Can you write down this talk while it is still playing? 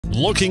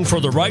Looking for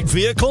the right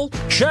vehicle?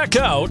 Check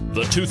out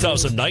the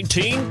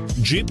 2019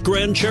 Jeep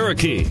Grand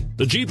Cherokee.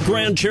 The Jeep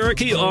Grand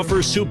Cherokee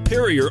offers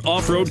superior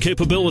off-road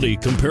capability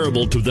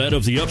comparable to that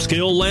of the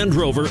upscale Land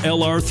Rover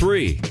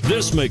LR3.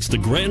 This makes the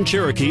Grand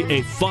Cherokee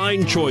a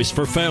fine choice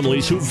for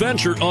families who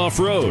venture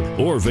off-road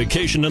or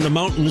vacation in the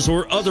mountains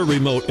or other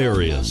remote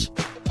areas.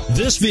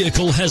 This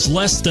vehicle has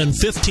less than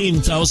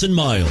 15,000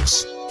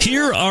 miles.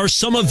 Here are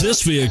some of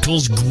this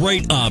vehicle's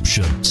great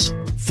options: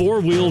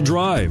 four-wheel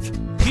drive,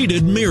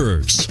 heated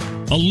mirrors,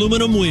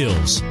 aluminum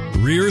wheels,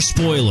 rear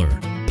spoiler,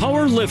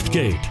 power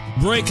liftgate,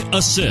 brake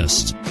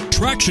assist,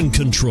 traction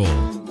control,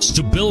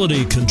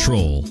 stability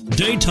control,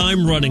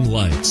 daytime running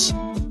lights.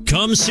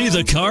 Come see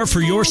the car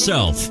for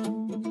yourself.